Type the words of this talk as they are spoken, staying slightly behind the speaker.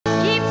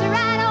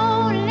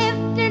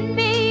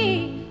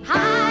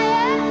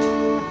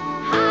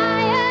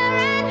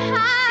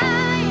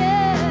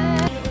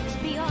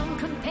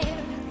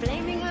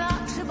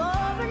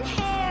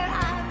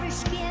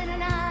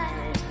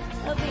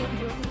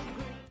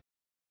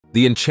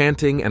The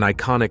enchanting and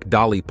iconic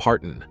Dolly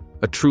Parton,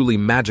 a truly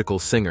magical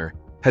singer,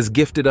 has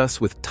gifted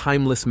us with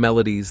timeless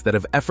melodies that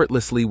have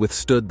effortlessly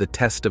withstood the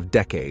test of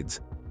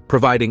decades,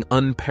 providing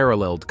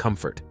unparalleled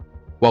comfort.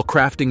 While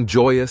crafting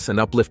joyous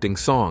and uplifting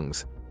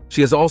songs,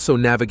 she has also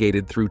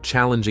navigated through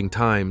challenging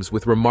times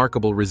with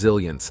remarkable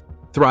resilience,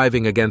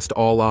 thriving against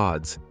all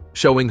odds,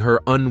 showing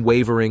her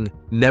unwavering,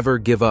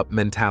 never-give-up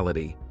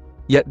mentality.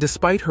 Yet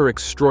despite her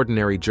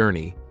extraordinary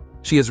journey,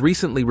 she has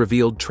recently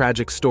revealed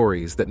tragic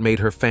stories that made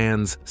her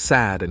fans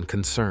sad and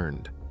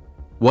concerned.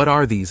 What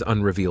are these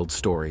unrevealed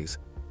stories?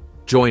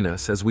 Join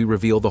us as we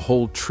reveal the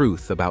whole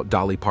truth about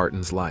Dolly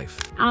Parton's life.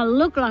 I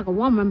look like a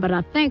woman, but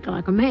I think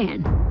like a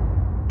man.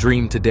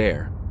 Dream to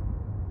dare.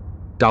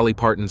 Dolly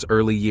Parton's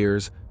early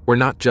years were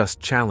not just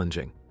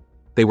challenging.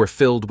 They were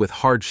filled with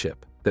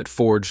hardship that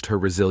forged her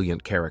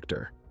resilient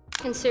character.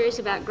 I'm serious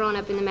about growing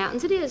up in the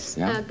mountains. It is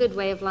a good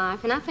way of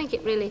life, and I think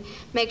it really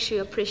makes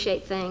you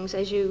appreciate things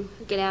as you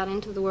get out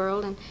into the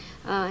world, and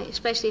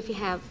especially if you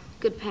have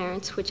good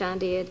parents, which I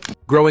did.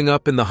 Growing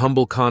up in the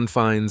humble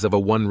confines of a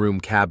one-room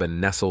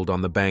cabin nestled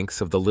on the banks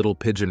of the Little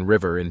Pigeon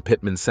River in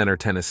Pittman Center,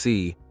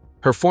 Tennessee,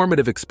 her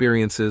formative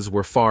experiences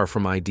were far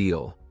from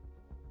ideal.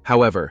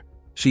 However,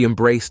 she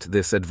embraced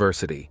this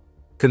adversity,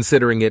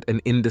 considering it an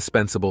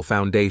indispensable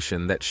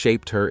foundation that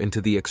shaped her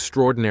into the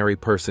extraordinary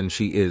person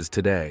she is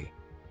today.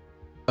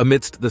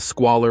 Amidst the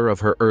squalor of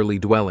her early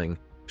dwelling,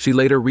 she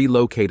later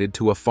relocated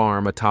to a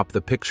farm atop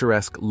the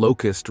picturesque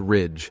Locust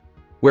Ridge,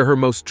 where her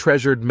most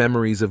treasured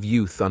memories of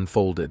youth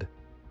unfolded.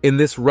 In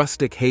this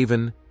rustic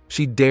haven,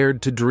 she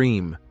dared to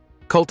dream,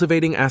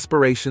 cultivating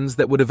aspirations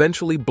that would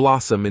eventually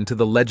blossom into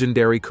the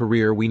legendary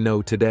career we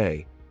know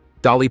today.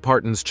 Dolly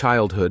Parton's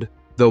childhood,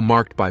 though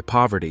marked by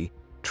poverty,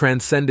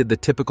 transcended the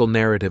typical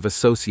narrative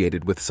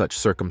associated with such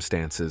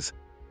circumstances.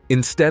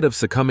 Instead of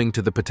succumbing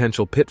to the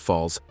potential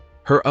pitfalls,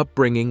 her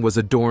upbringing was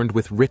adorned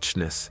with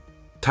richness,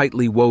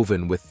 tightly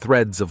woven with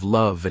threads of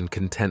love and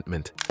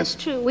contentment. It's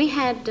true. We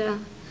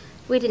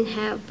didn't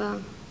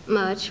have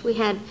much. We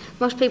had,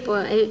 most people,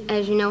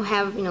 as you know,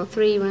 have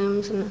 3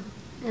 rooms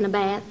and a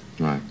bath.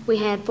 Right. We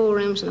had 4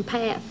 rooms and a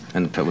path.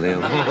 And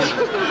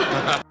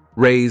the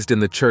Raised in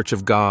the Church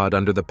of God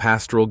under the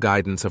pastoral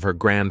guidance of her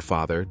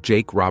grandfather,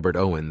 Jake Robert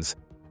Owens,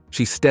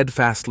 she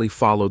steadfastly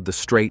followed the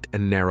straight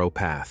and narrow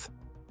path.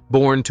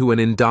 Born to an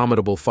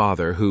indomitable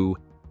father who,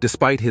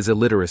 despite his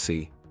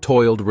illiteracy,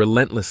 toiled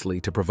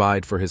relentlessly to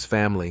provide for his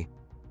family,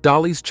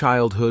 Dolly's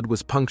childhood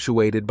was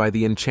punctuated by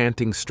the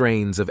enchanting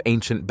strains of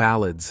ancient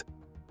ballads.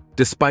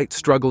 Despite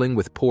struggling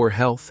with poor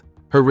health,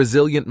 her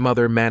resilient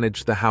mother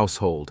managed the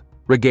household,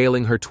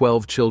 regaling her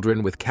 12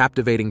 children with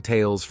captivating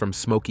tales from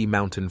Smoky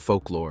Mountain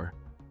folklore.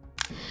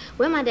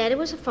 Well, my daddy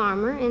was a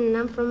farmer, and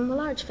I'm from a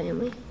large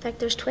family. In fact,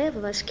 there's 12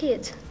 of us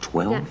kids.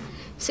 12? Got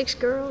 6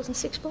 girls and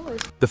 6 boys.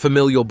 The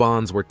familial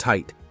bonds were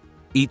tight,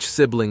 each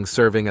sibling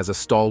serving as a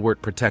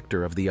stalwart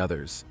protector of the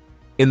others.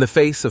 In the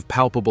face of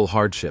palpable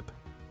hardship,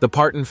 the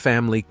Parton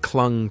family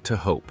clung to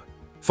hope,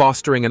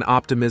 fostering an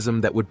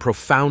optimism that would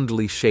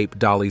profoundly shape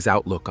Dolly's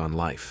outlook on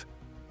life.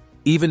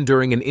 Even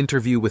during an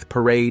interview with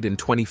Parade in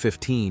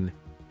 2015,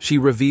 she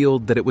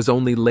revealed that it was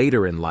only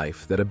later in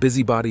life that a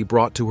busybody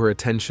brought to her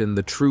attention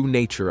the true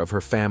nature of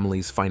her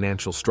family's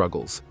financial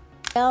struggles.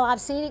 Well, I've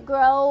seen it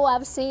grow.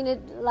 I've seen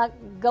it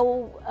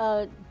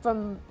go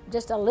from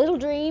just a little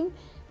dream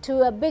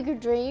to a bigger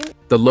dream.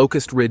 The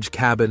Locust Ridge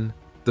cabin,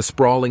 the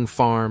sprawling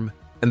farm,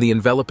 and the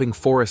enveloping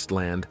forest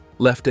land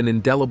left an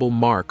indelible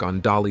mark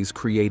on Dolly's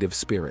creative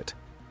spirit.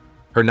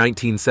 Her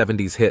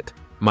 1970s hit,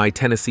 My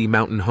Tennessee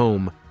Mountain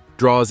Home,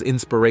 draws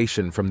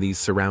inspiration from these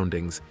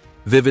surroundings,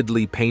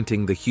 vividly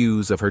painting the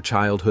hues of her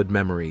childhood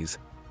memories.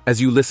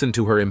 As you listen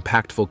to her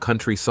impactful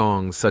country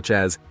songs such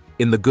as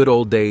In the Good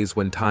Old Days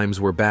When Times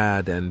Were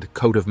Bad and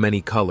Coat of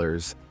Many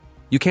Colors,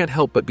 you can't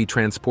help but be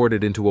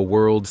transported into a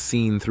world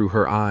seen through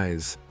her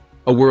eyes,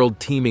 a world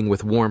teeming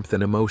with warmth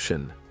and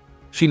emotion.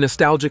 She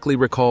nostalgically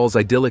recalls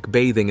idyllic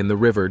bathing in the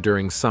river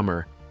during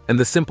summer and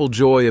the simple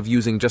joy of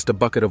using just a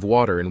bucket of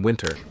water in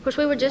winter. Of course,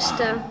 we were just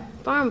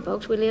farm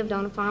folks. We lived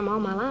on a farm all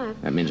my life.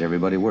 That means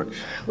everybody works.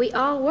 We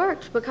all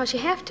worked because you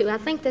have to. I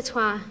think that's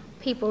why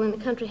people in the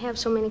country have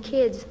so many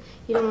kids.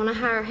 You don't want to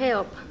hire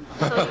help.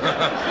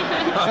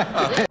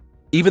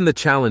 Even the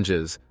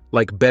challenges,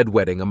 like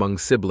bedwetting among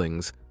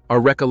siblings, are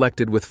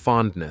recollected with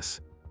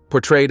fondness,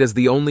 portrayed as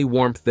the only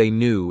warmth they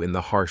knew in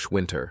the harsh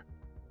winter.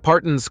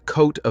 Parton's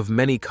coat of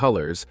many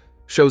colors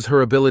shows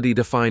her ability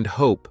to find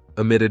hope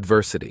amid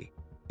adversity.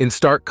 In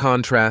stark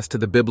contrast to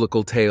the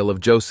biblical tale of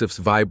Joseph's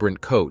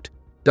vibrant coat,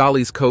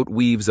 Dolly's coat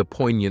weaves a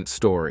poignant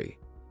story.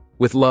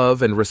 With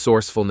love and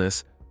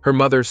resourcefulness, her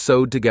mother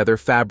sewed together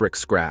fabric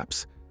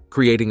scraps,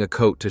 creating a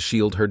coat to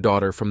shield her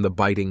daughter from the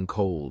biting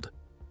cold.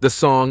 The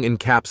song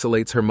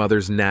encapsulates her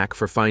mother's knack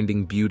for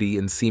finding beauty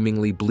in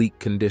seemingly bleak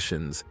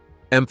conditions,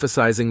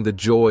 emphasizing the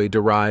joy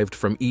derived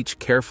from each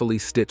carefully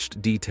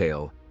stitched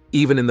detail,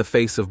 even in the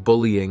face of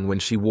bullying when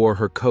she wore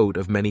her coat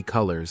of many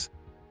colors.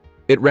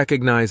 It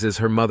recognizes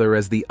her mother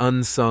as the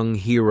unsung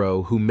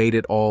hero who made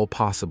it all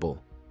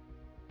possible.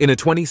 In a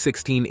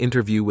 2016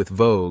 interview with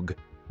Vogue,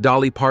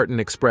 Dolly Parton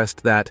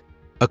expressed that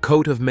 "A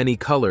Coat of Many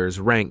Colors"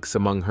 ranks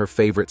among her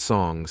favorite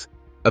songs,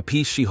 a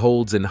piece she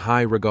holds in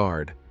high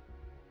regard.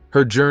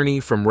 Her journey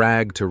from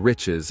rag to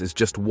riches is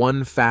just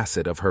one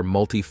facet of her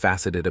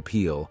multifaceted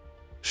appeal,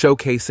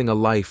 showcasing a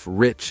life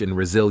rich in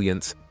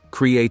resilience,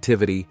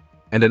 creativity,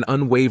 and an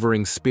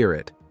unwavering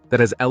spirit that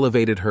has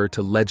elevated her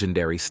to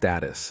legendary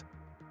status.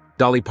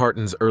 Dolly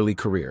Parton's early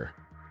career.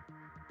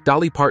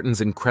 Dolly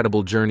Parton's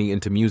incredible journey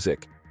into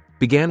music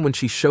began when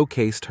she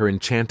showcased her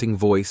enchanting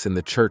voice in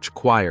the church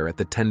choir at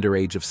the tender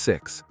age of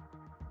 6.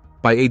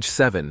 By age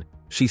 7,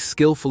 she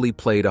skillfully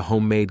played a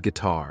homemade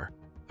guitar,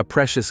 a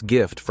precious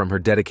gift from her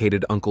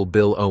dedicated uncle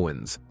Bill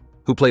Owens,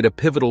 who played a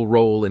pivotal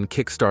role in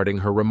kickstarting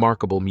her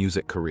remarkable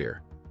music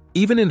career.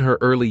 Even in her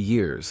early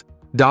years,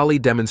 Dolly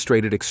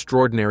demonstrated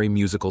extraordinary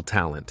musical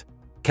talent,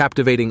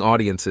 captivating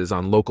audiences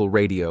on local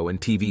radio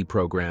and TV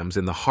programs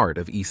in the heart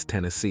of East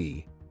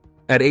Tennessee.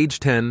 At age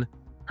 10,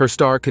 her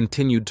star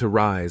continued to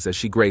rise as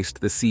she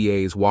graced the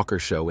CA's Walker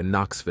Show in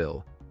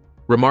Knoxville.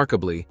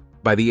 Remarkably,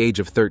 by the age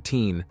of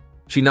 13,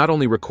 she not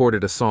only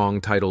recorded a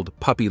song titled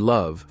 "Puppy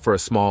Love" for a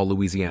small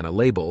Louisiana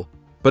label,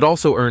 but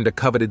also earned a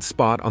coveted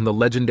spot on the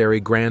legendary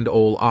Grand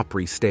Ole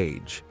Opry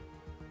stage.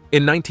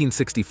 In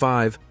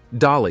 1965,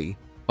 Dolly,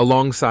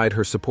 alongside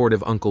her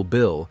supportive Uncle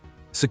Bill,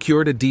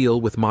 secured a deal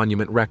with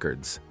Monument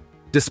Records.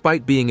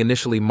 Despite being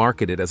initially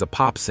marketed as a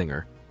pop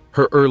singer,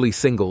 her early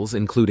singles,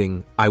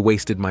 including "I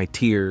Wasted My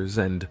Tears"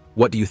 and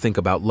 "What Do You Think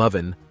About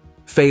Lovin',"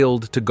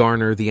 failed to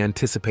garner the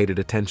anticipated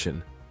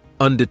attention.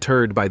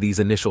 Undeterred by these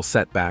initial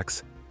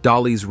setbacks,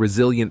 Dolly's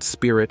resilient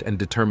spirit and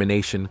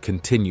determination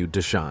continued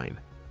to shine.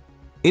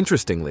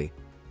 Interestingly,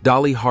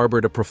 Dolly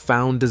harbored a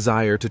profound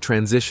desire to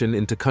transition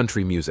into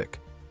country music.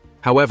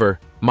 However,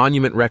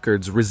 Monument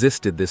Records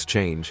resisted this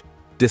change,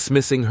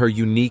 dismissing her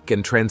unique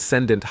and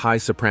transcendent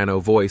high-soprano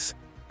voice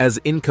as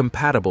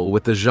incompatible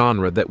with the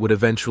genre that would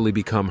eventually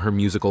become her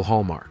musical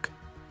hallmark.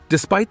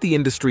 Despite the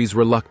industry's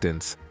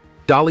reluctance,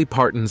 Dolly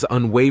Parton's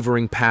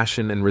unwavering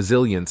passion and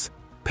resilience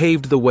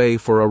paved the way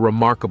for a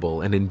remarkable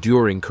and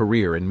enduring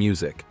career in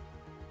music.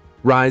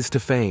 Rise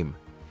to fame.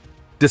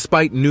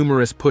 Despite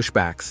numerous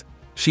pushbacks,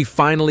 she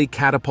finally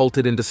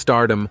catapulted into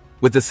stardom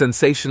with the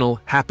sensational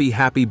 "Happy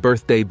Happy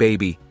Birthday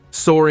Baby"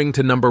 soaring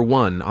to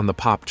 #1 on the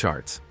pop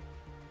charts.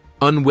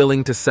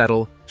 Unwilling to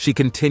settle, she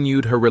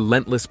continued her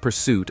relentless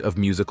pursuit of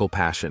musical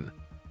passion.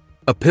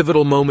 A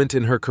pivotal moment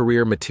in her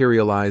career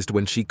materialized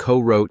when she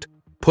co-wrote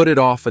 "Put It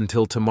Off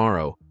Until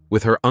Tomorrow"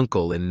 with her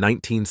uncle in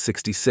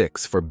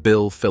 1966 for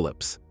Bill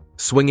Phillips,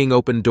 swinging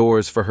open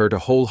doors for her to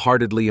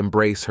wholeheartedly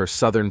embrace her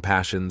Southern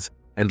passions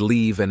and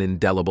leave an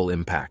indelible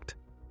impact.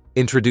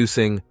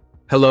 Introducing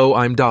 "Hello,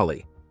 I'm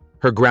Dolly,"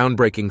 her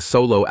groundbreaking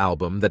solo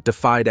album that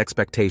defied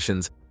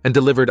expectations and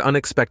delivered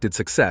unexpected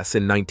success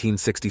in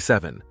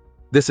 1967.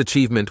 This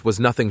achievement was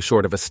nothing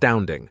short of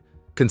astounding,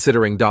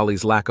 considering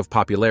Dolly's lack of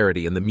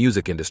popularity in the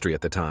music industry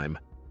at the time.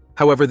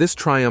 However, this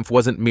triumph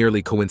wasn't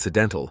merely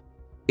coincidental.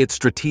 It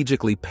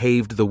strategically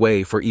paved the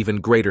way for even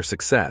greater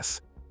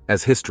success,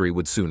 as history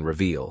would soon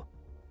reveal.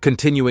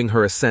 Continuing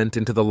her ascent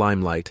into the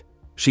limelight,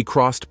 she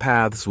crossed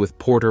paths with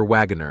Porter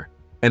Wagoner,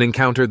 an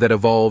encounter that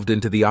evolved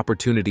into the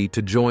opportunity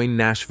to join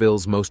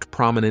Nashville's most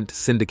prominent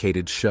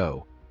syndicated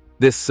show.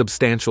 This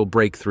substantial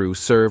breakthrough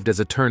served as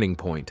a turning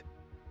point,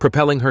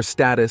 propelling her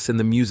status in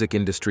the music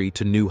industry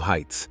to new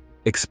heights,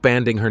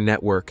 expanding her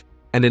network,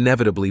 and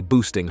inevitably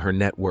boosting her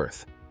net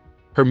worth.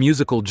 Her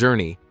musical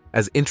journey,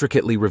 as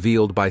intricately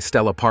revealed by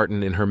Stella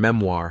Parton in her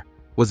memoir,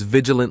 was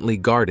vigilantly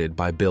guarded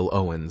by Bill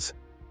Owens.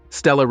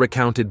 Stella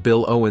recounted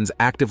Bill Owens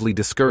actively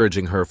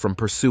discouraging her from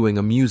pursuing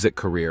a music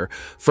career,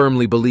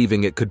 firmly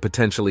believing it could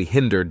potentially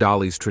hinder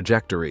Dolly's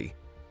trajectory.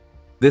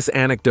 This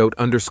anecdote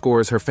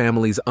underscores her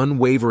family's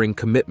unwavering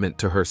commitment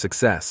to her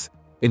success,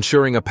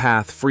 ensuring a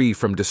path free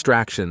from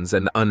distractions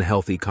and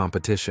unhealthy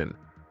competition.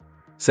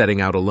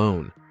 Setting out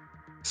alone.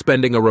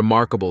 Spending a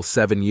remarkable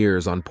 7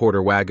 years on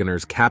Porter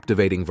Wagoner's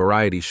captivating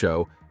variety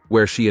show,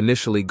 where she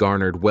initially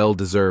garnered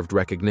well-deserved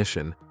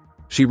recognition,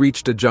 she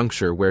reached a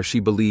juncture where she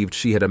believed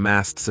she had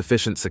amassed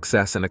sufficient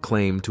success and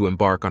acclaim to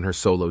embark on her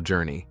solo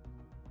journey.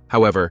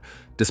 However,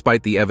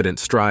 despite the evident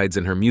strides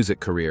in her music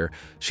career,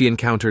 she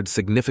encountered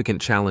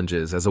significant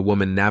challenges as a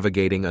woman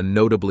navigating a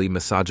notably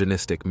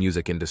misogynistic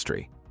music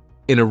industry.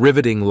 In a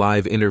riveting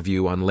live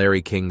interview on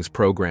Larry King's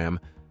program,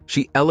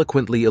 she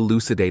eloquently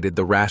elucidated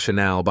the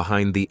rationale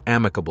behind the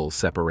amicable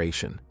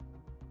separation.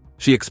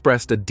 She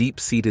expressed a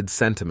deep-seated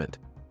sentiment,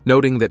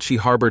 noting that she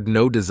harbored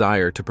no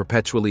desire to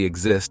perpetually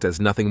exist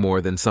as nothing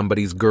more than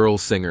somebody's girl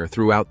singer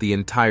throughout the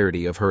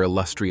entirety of her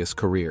illustrious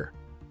career.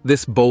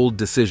 This bold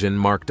decision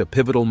marked a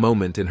pivotal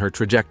moment in her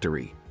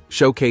trajectory,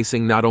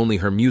 showcasing not only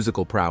her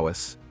musical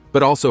prowess,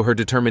 but also her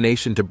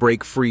determination to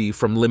break free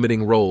from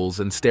limiting roles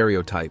and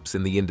stereotypes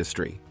in the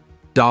industry.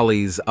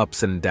 Dolly's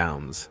ups and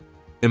downs.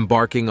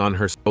 Embarking on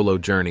her solo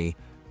journey,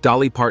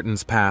 Dolly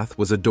Parton's path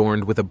was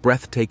adorned with a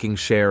breathtaking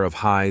share of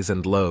highs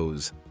and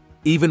lows.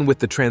 Even with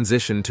the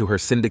transition to her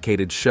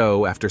syndicated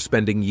show after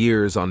spending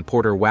years on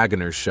Porter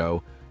Wagoner's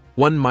show,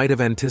 one might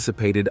have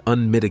anticipated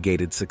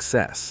unmitigated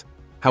success.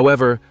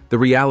 However, the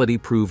reality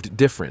proved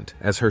different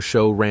as her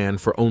show ran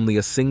for only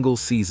a single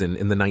season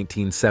in the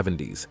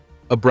 1970s,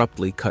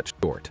 abruptly cut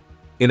short.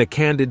 In a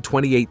candid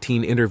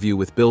 2018 interview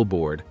with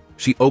Billboard,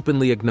 she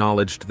openly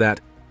acknowledged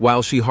that,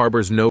 while she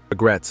harbors no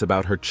regrets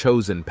about her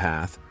chosen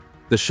path,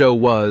 the show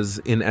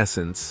was, in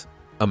essence,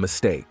 a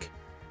mistake.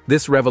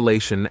 This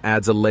revelation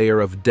adds a layer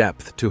of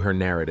depth to her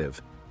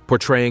narrative,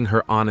 portraying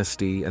her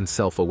honesty and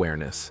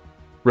self-awareness.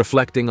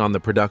 Reflecting on the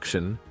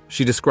production,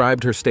 she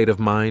described her state of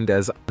mind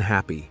as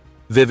unhappy,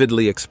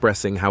 vividly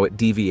expressing how it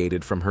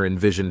deviated from her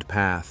envisioned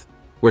path,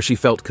 where she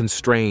felt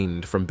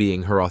constrained from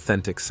being her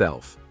authentic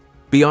self.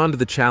 Beyond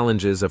the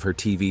challenges of her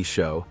TV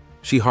show,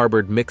 she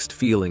harbored mixed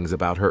feelings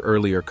about her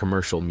earlier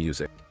commercial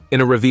music. In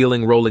a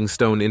revealing Rolling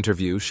Stone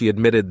interview, she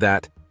admitted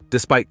that,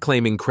 despite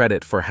claiming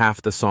credit for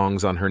half the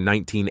songs on her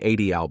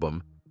 1980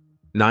 album,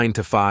 9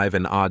 to 5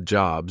 and Odd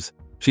Jobs,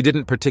 she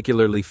didn't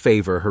particularly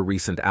favor her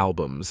recent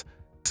albums,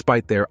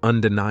 despite their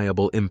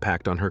undeniable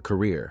impact on her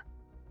career.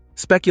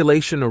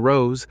 Speculation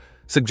arose,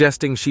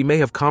 suggesting she may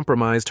have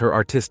compromised her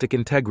artistic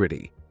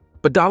integrity,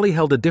 but Dolly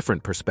held a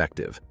different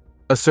perspective,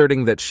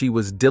 asserting that she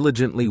was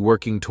diligently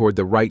working toward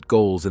the right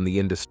goals in the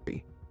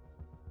industry.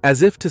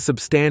 As if to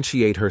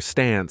substantiate her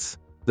stance,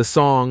 the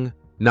song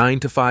 9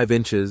 to 5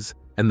 Inches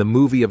and the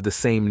movie of the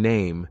same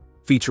name,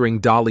 featuring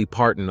Dolly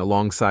Parton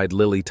alongside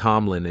Lily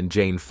Tomlin and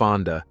Jane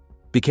Fonda,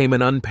 became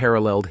an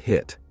unparalleled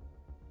hit.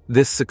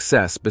 This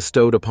success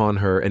bestowed upon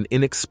her an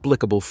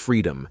inexplicable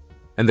freedom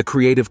and the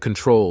creative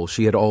control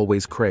she had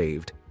always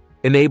craved,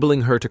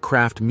 enabling her to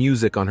craft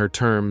music on her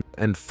terms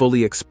and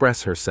fully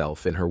express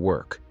herself in her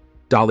work.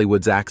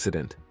 Dollywood's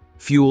accident.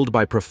 Fueled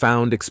by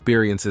profound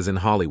experiences in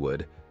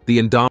Hollywood, the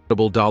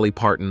indomitable Dolly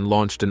Parton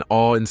launched an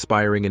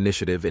awe-inspiring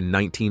initiative in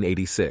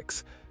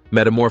 1986,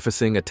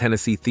 metamorphosing a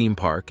Tennessee theme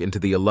park into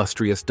the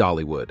illustrious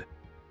Dollywood,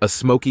 a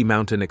Smoky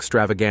Mountain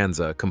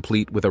extravaganza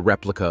complete with a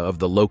replica of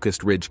the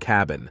Locust Ridge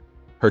Cabin,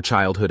 her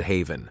childhood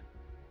haven.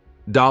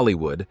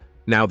 Dollywood,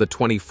 now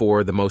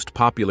the most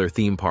popular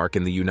theme park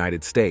in the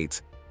United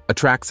States,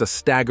 attracts a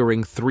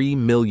staggering 3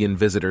 million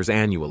visitors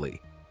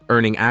annually,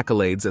 earning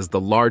accolades as the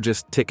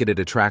largest ticketed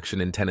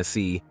attraction in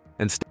Tennessee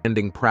and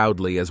standing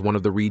proudly as one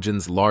of the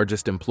region's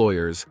largest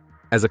employers,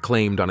 as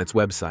acclaimed on its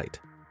website.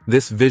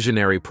 This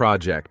visionary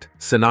project,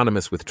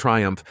 synonymous with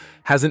triumph,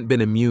 hasn't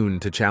been immune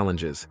to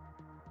challenges.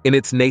 In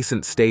its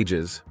nascent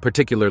stages,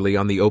 particularly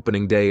on the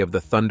opening day of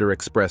the Thunder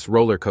Express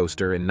roller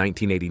coaster in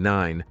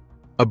 1989,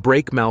 a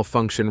brake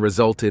malfunction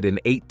resulted in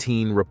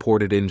 18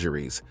 reported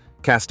injuries,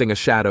 casting a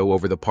shadow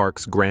over the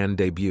park's grand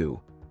debut.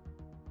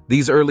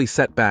 These early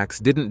setbacks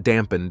didn't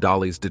dampen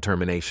Dolly's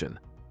determination.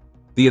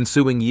 The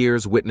ensuing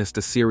years witnessed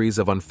a series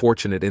of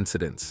unfortunate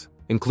incidents,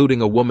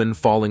 including a woman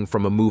falling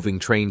from a moving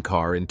train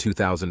car in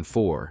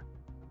 2004.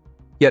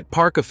 Yet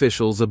park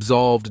officials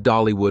absolved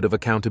Dollywood of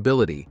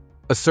accountability,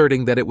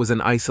 asserting that it was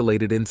an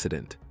isolated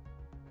incident.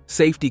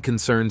 Safety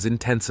concerns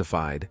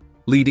intensified,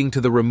 leading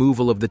to the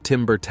removal of the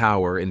timber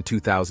tower in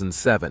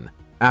 2007,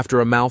 after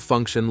a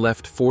malfunction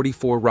left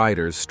 44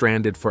 riders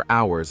stranded for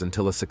hours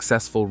until a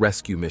successful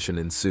rescue mission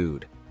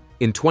ensued.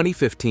 In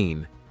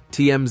 2015,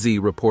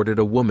 TMZ reported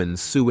a woman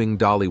suing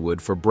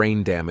Dollywood for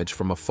brain damage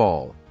from a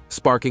fall,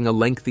 sparking a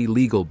lengthy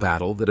legal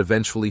battle that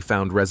eventually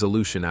found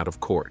resolution out of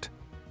court.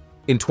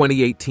 In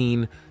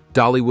 2018,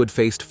 Dollywood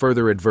faced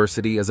further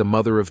adversity as a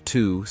mother of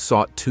two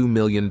sought $2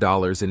 million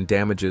in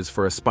damages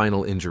for a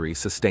spinal injury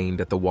sustained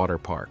at the water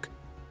park.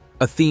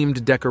 A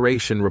themed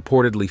decoration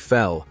reportedly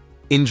fell,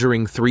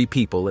 injuring 3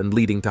 people and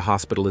leading to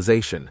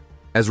hospitalization,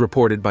 as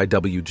reported by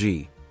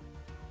WG.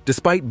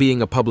 Despite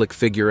being a public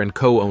figure and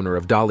co-owner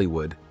of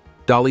Dollywood,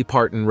 Dolly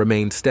Parton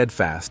remained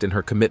steadfast in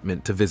her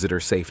commitment to visitor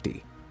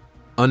safety.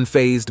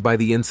 Unfazed by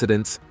the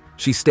incidents,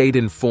 she stayed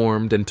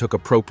informed and took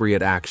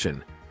appropriate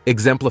action,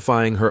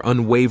 exemplifying her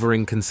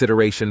unwavering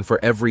consideration for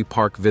every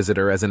park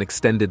visitor as an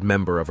extended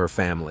member of her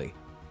family.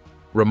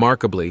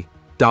 Remarkably,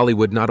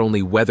 Dollywood not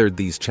only weathered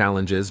these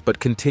challenges but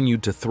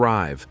continued to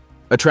thrive,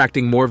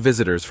 attracting more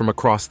visitors from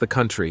across the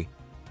country,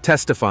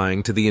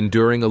 testifying to the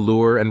enduring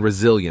allure and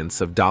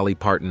resilience of Dolly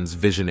Parton's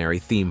visionary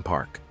theme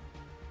park.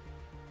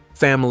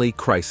 Family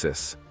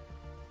crisis.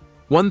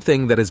 One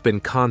thing that has been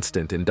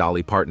constant in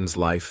Dolly Parton's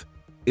life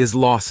is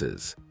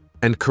losses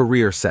and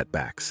career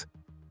setbacks.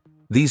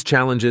 These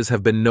challenges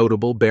have been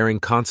notable, bearing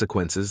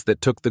consequences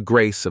that took the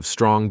grace of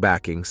strong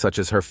backing such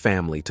as her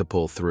family to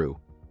pull through.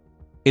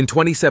 In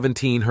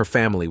 2017, her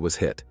family was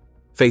hit,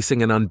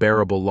 facing an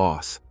unbearable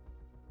loss.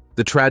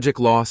 The tragic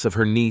loss of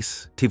her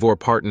niece, Tivor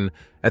Parton,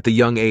 at the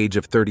young age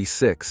of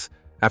 36,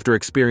 after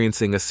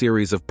experiencing a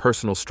series of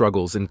personal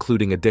struggles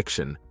including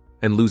addiction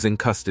and losing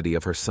custody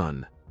of her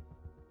son.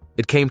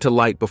 It came to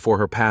light before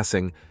her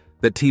passing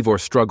that Tivor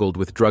struggled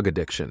with drug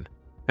addiction,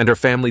 and her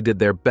family did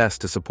their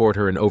best to support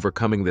her in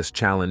overcoming this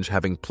challenge,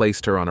 having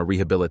placed her on a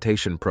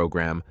rehabilitation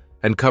program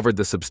and covered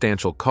the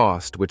substantial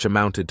cost, which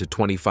amounted to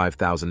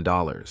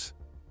 $25,000.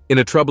 In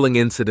a troubling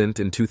incident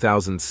in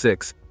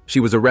 2006, she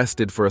was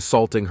arrested for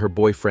assaulting her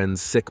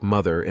boyfriend's sick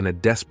mother in a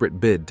desperate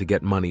bid to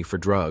get money for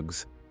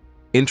drugs.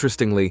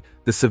 Interestingly,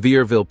 the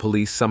Sevierville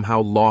police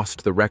somehow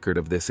lost the record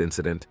of this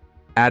incident,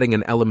 adding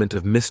an element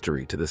of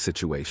mystery to the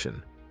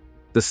situation.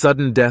 The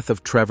sudden death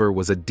of Trevor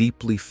was a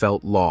deeply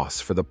felt loss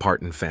for the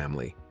Parton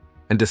family,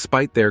 and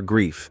despite their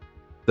grief,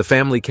 the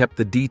family kept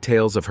the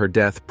details of her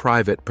death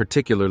private,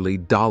 particularly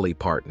Dolly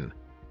Parton,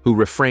 who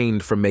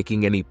refrained from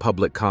making any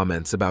public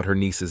comments about her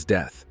niece's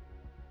death.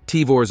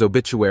 Tevor's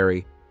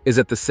obituary is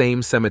at the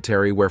same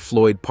cemetery where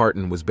Floyd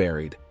Parton was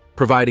buried,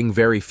 providing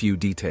very few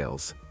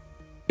details.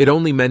 It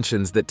only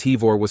mentions that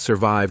Tevor was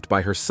survived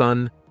by her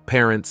son,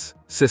 parents,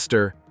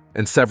 sister,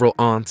 and several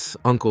aunts,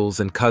 uncles,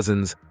 and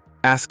cousins,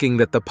 asking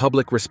that the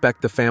public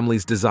respect the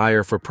family's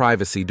desire for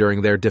privacy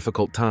during their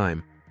difficult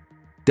time.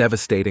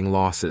 Devastating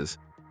losses.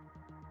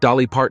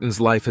 Dolly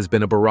Parton's life has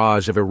been a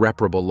barrage of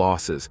irreparable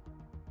losses,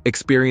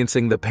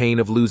 experiencing the pain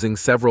of losing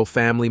several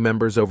family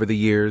members over the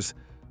years,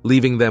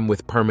 leaving them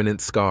with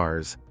permanent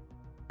scars.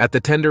 At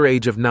the tender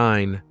age of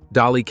 9,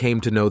 Dolly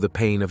came to know the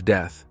pain of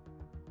death.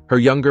 Her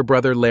younger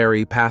brother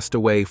Larry passed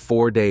away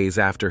 4 days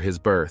after his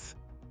birth.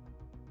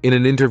 In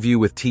an interview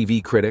with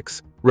TV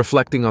critics,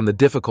 reflecting on the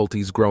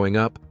difficulties growing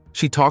up,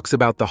 she talks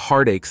about the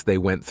heartaches they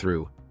went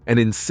through and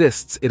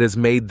insists it has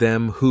made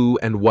them who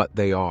and what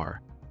they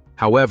are.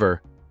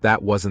 However,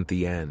 that wasn't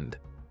the end.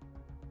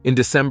 In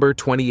December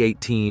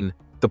 2018,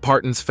 the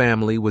Parton's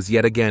family was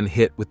yet again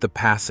hit with the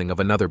passing of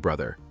another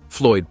brother,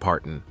 Floyd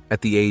Parton,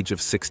 at the age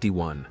of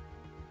 61.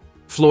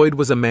 Floyd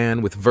was a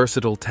man with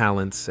versatile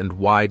talents and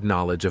wide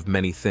knowledge of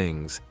many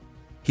things.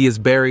 He is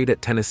buried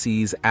at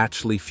Tennessee's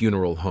Atchley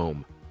Funeral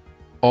Home.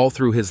 All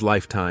through his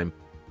lifetime,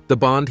 the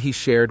bond he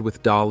shared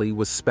with Dolly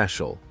was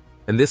special,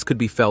 and this could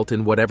be felt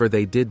in whatever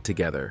they did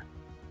together.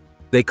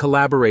 They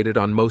collaborated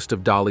on most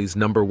of Dolly's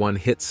 #1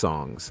 hit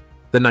songs,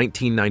 the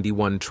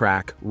 1991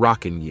 track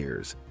Rockin'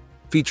 Years,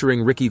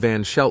 featuring Ricky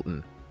Van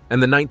Shelton,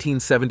 and the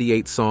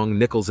 1978 song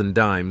Nickels and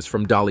Dimes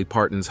from Dolly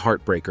Parton's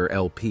Heartbreaker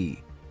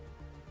LP.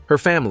 Her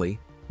family,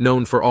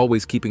 known for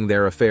always keeping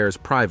their affairs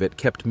private,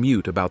 kept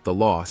mute about the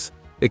loss,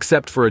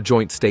 except for a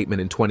joint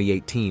statement in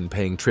 2018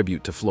 paying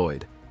tribute to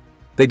Floyd.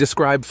 They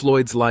described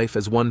Floyd's life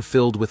as one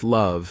filled with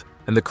love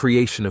and the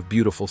creation of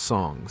beautiful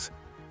songs.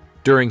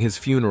 During his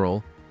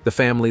funeral, the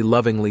family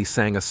lovingly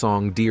sang a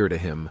song dear to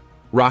him,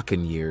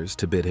 Rockin' Years,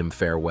 to bid him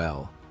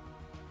farewell.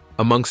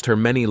 Amongst her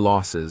many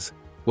losses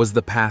was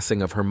the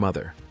passing of her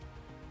mother.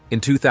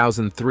 In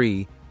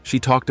 2003, she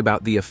talked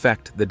about the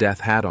effect the death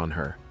had on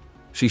her.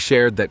 She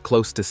shared that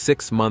close to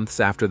 6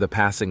 months after the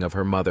passing of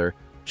her mother,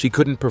 she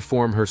couldn't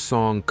perform her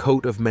song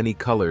Coat of Many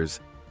Colors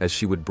as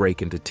she would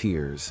break into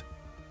tears.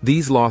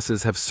 These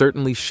losses have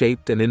certainly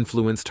shaped and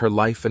influenced her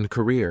life and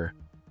career,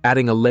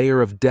 adding a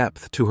layer of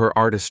depth to her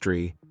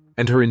artistry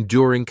and her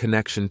enduring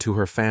connection to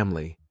her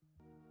family.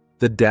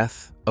 The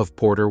death of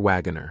Porter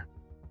Wagoner.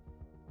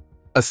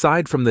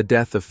 Aside from the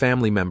death of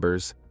family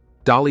members,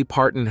 Dolly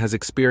Parton has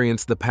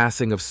experienced the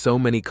passing of so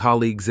many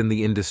colleagues in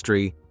the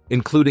industry,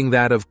 including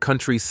that of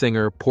country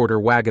singer Porter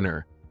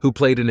Wagoner, who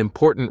played an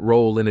important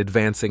role in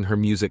advancing her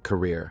music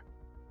career.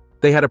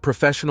 They had a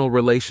professional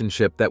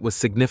relationship that was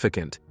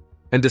significant,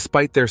 and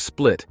despite their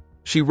split,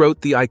 she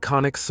wrote the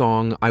iconic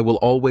song I Will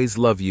Always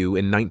Love You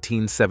in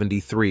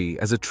 1973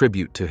 as a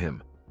tribute to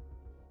him.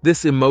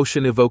 This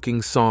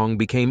emotion-evoking song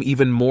became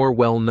even more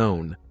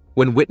well-known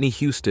when Whitney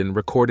Houston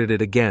recorded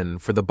it again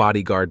for the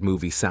Bodyguard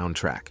movie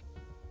soundtrack.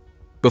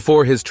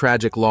 Before his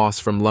tragic loss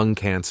from lung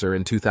cancer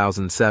in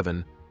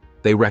 2007,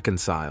 they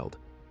reconciled.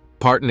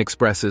 Parton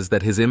expresses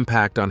that his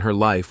impact on her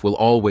life will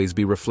always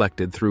be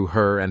reflected through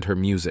her and her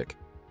music.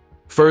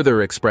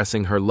 Further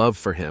expressing her love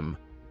for him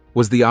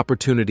was the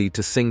opportunity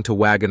to sing to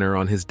Wagoner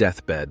on his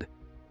deathbed,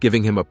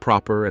 giving him a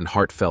proper and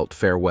heartfelt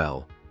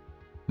farewell.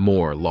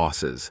 More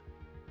losses.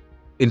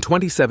 In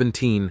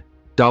 2017,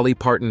 Dolly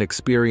Parton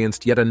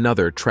experienced yet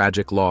another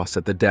tragic loss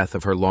at the death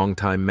of her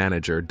longtime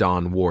manager,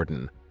 Don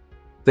Warden.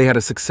 They had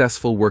a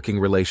successful working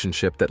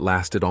relationship that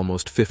lasted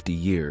almost 50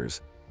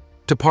 years.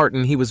 To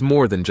Parton, he was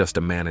more than just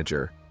a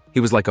manager. He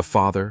was like a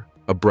father,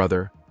 a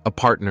brother, a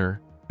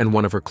partner, and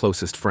one of her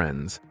closest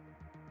friends.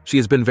 She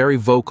has been very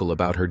vocal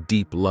about her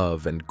deep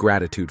love and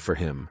gratitude for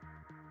him,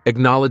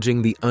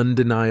 acknowledging the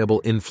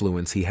undeniable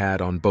influence he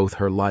had on both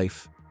her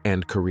life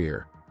and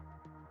career.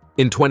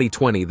 In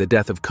 2020, the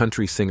death of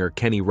country singer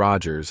Kenny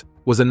Rogers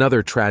was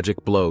another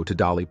tragic blow to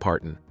Dolly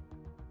Parton.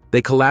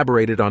 They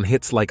collaborated on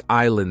hits like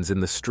Islands in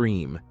the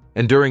Stream,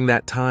 and during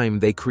that time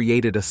they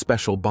created a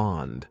special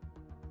bond.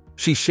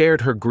 She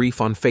shared her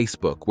grief on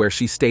Facebook, where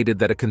she stated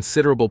that a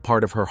considerable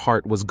part of her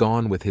heart was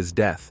gone with his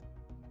death,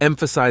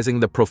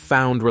 emphasizing the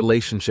profound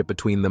relationship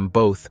between them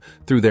both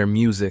through their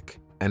music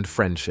and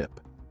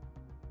friendship.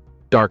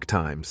 Dark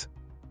times.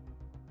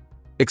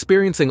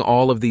 Experiencing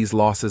all of these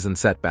losses and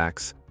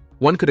setbacks,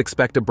 one could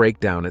expect a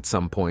breakdown at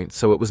some point,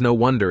 so it was no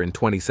wonder in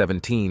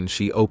 2017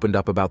 she opened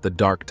up about the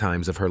dark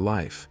times of her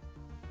life.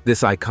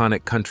 This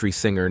iconic country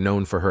singer,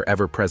 known for her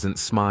ever-present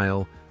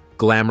smile,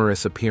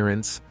 glamorous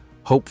appearance,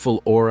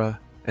 hopeful aura,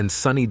 and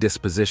sunny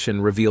disposition,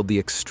 revealed the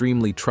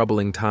extremely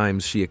troubling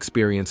times she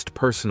experienced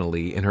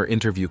personally in her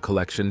interview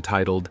collection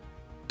titled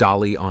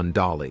Dolly on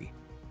Dolly.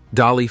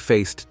 Dolly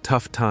faced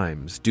tough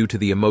times due to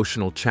the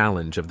emotional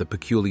challenge of the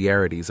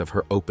peculiarities of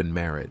her open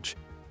marriage.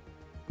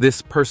 This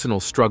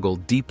personal struggle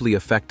deeply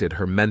affected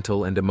her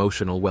mental and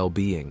emotional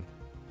well-being,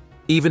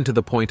 even to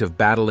the point of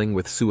battling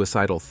with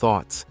suicidal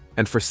thoughts,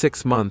 and for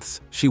 6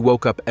 months, she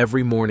woke up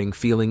every morning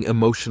feeling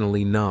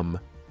emotionally numb.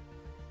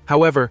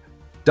 However,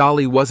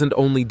 Dolly wasn't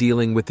only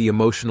dealing with the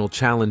emotional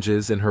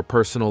challenges in her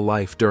personal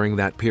life during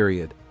that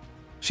period.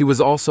 She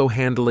was also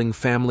handling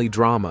family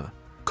drama,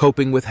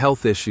 coping with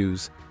health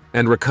issues,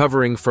 and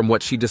recovering from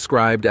what she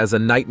described as a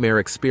nightmare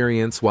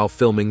experience while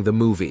filming the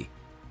movie,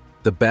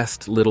 The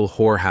Best Little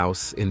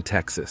Whorehouse in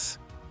Texas.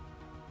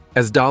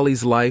 As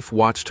Dolly's life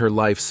watched her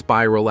life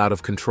spiral out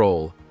of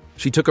control,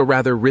 she took a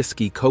rather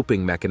risky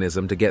coping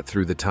mechanism to get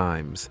through the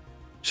times.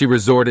 She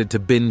resorted to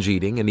binge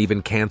eating and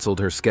even canceled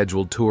her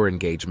scheduled tour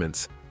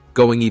engagements,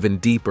 going even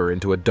deeper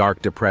into a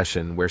dark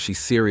depression where she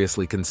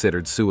seriously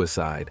considered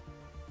suicide.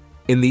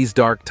 In these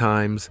dark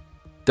times,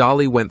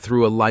 Dolly went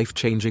through a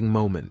life-changing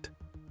moment.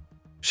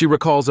 She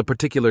recalls a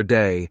particular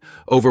day,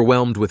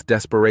 overwhelmed with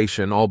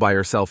desperation all by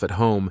herself at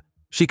home,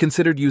 she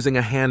considered using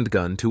a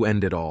handgun to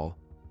end it all.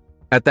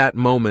 At that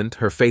moment,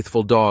 her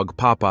faithful dog,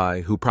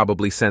 Popeye, who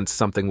probably sensed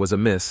something was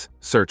amiss,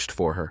 searched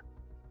for her.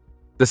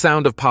 The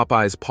sound of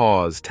Popeye's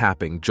paws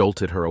tapping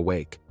jolted her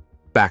awake,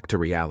 back to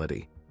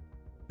reality.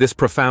 This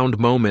profound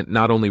moment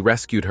not only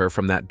rescued her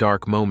from that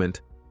dark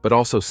moment, but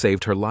also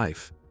saved her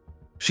life.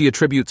 She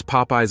attributes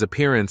Popeye's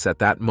appearance at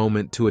that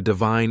moment to a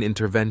divine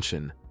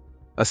intervention,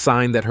 a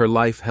sign that her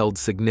life held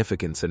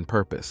significance and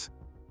purpose.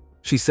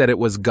 She said it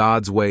was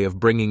God's way of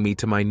bringing me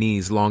to my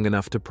knees long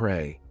enough to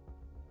pray.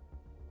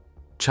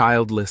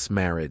 Childless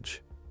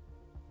marriage.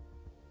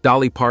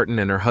 Dolly Parton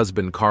and her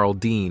husband, Carl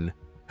Dean,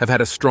 have had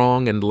a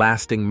strong and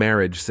lasting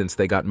marriage since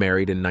they got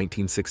married in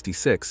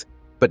 1966,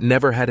 but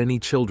never had any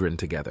children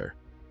together.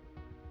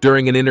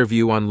 During an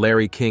interview on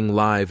Larry King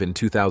Live in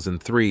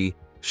 2003,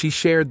 she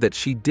shared that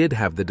she did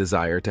have the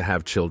desire to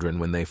have children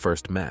when they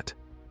first met.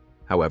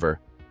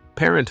 However,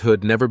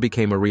 parenthood never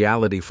became a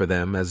reality for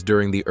them, as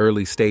during the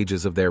early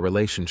stages of their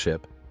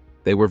relationship,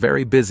 they were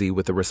very busy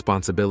with the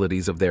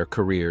responsibilities of their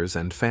careers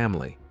and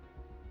family.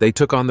 They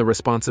took on the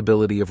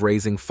responsibility of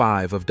raising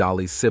 5 of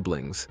Dolly's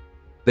siblings.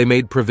 They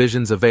made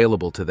provisions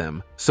available to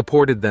them,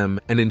 supported them,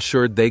 and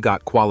ensured they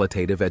got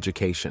qualitative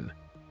education.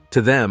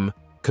 To them,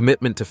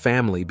 commitment to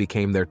family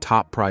became their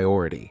top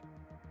priority.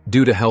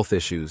 Due to health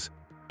issues,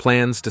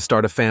 plans to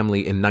start a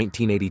family in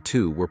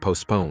 1982 were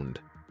postponed.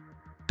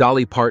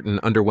 Dolly Parton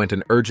underwent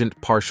an urgent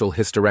partial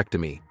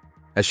hysterectomy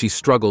as she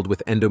struggled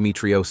with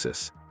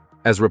endometriosis,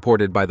 as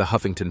reported by the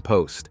Huffington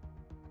Post.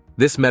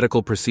 This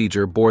medical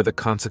procedure bore the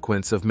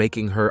consequence of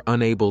making her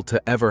unable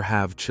to ever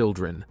have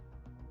children,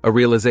 a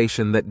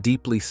realization that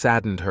deeply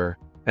saddened her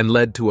and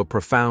led to a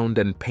profound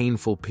and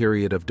painful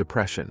period of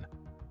depression.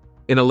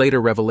 In a later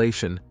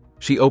revelation,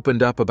 she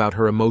opened up about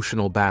her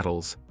emotional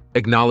battles,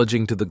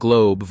 acknowledging to the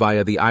Globe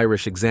via the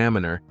Irish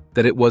Examiner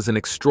that it was an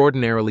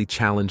extraordinarily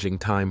challenging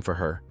time for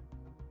her.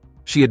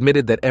 She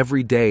admitted that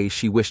every day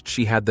she wished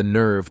she had the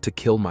nerve to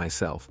kill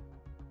myself.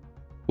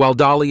 While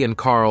Dolly and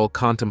Carl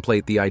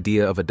contemplate the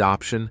idea of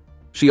adoption,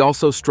 she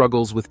also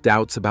struggles with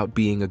doubts about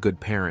being a good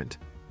parent.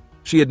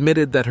 She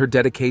admitted that her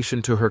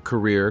dedication to her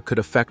career could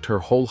affect her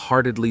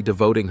wholeheartedly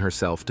devoting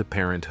herself to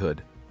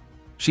parenthood.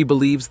 She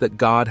believes that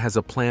God has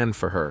a plan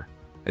for her,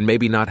 and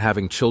maybe not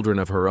having children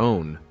of her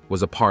own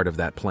was a part of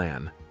that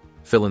plan.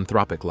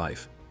 Philanthropic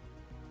life.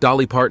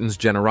 Dolly Parton's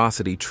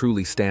generosity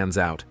truly stands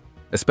out,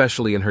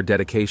 especially in her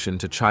dedication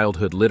to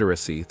childhood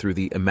literacy through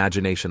the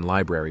Imagination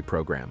Library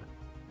program.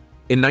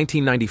 In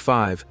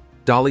 1995,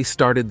 Dolly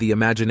started the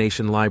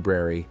Imagination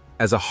Library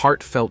as a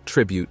heartfelt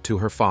tribute to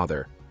her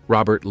father,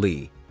 Robert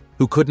Lee,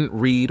 who couldn't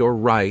read or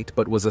write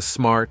but was a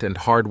smart and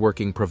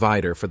hardworking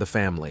provider for the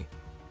family.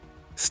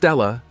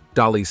 Stella,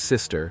 Dolly's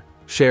sister,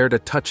 shared a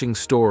touching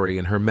story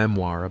in her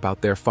memoir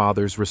about their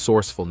father's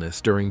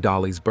resourcefulness during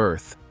Dolly's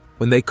birth,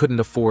 when they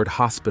couldn't afford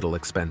hospital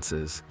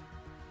expenses.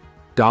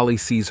 Dolly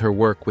sees her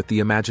work with the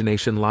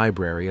Imagination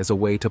Library as a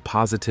way to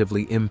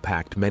positively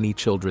impact many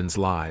children's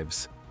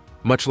lives,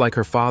 much like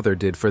her father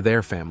did for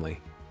their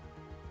family.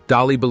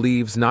 Dolly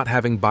believes not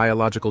having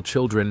biological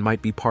children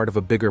might be part of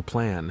a bigger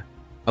plan,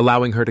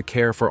 allowing her to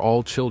care for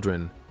all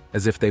children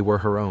as if they were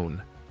her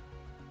own.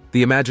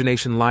 The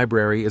Imagination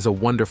Library is a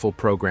wonderful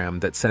program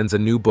that sends a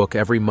new book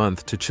every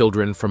month to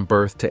children from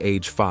birth to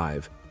age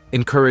 5,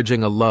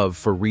 encouraging a love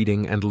for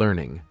reading and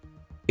learning.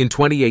 In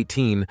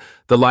 2018,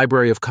 the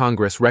Library of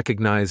Congress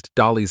recognized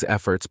Dolly's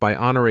efforts by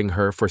honoring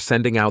her for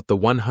sending out the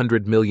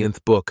 100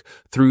 millionth book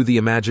through the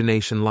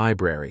Imagination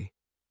Library.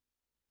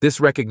 This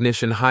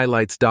recognition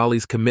highlights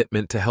Dolly's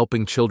commitment to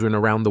helping children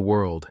around the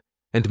world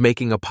and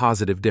making a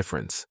positive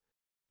difference.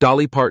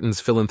 Dolly Parton's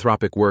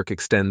philanthropic work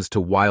extends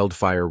to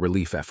wildfire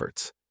relief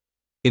efforts.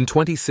 In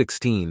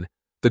 2016,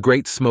 the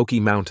Great Smoky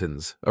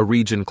Mountains, a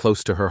region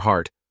close to her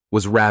heart,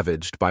 was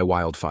ravaged by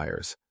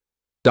wildfires.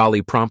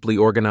 Dolly promptly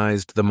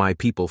organized the My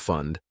People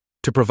Fund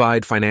to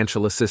provide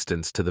financial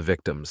assistance to the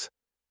victims.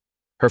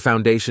 Her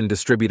foundation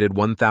distributed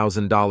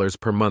 $1,000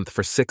 per month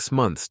for 6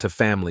 months to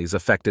families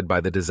affected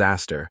by the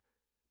disaster,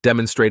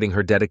 demonstrating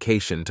her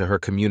dedication to her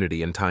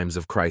community in times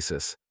of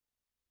crisis.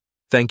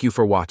 Thank you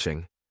for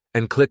watching,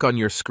 and click on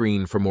your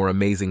screen for more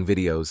amazing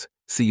videos.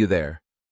 See you there.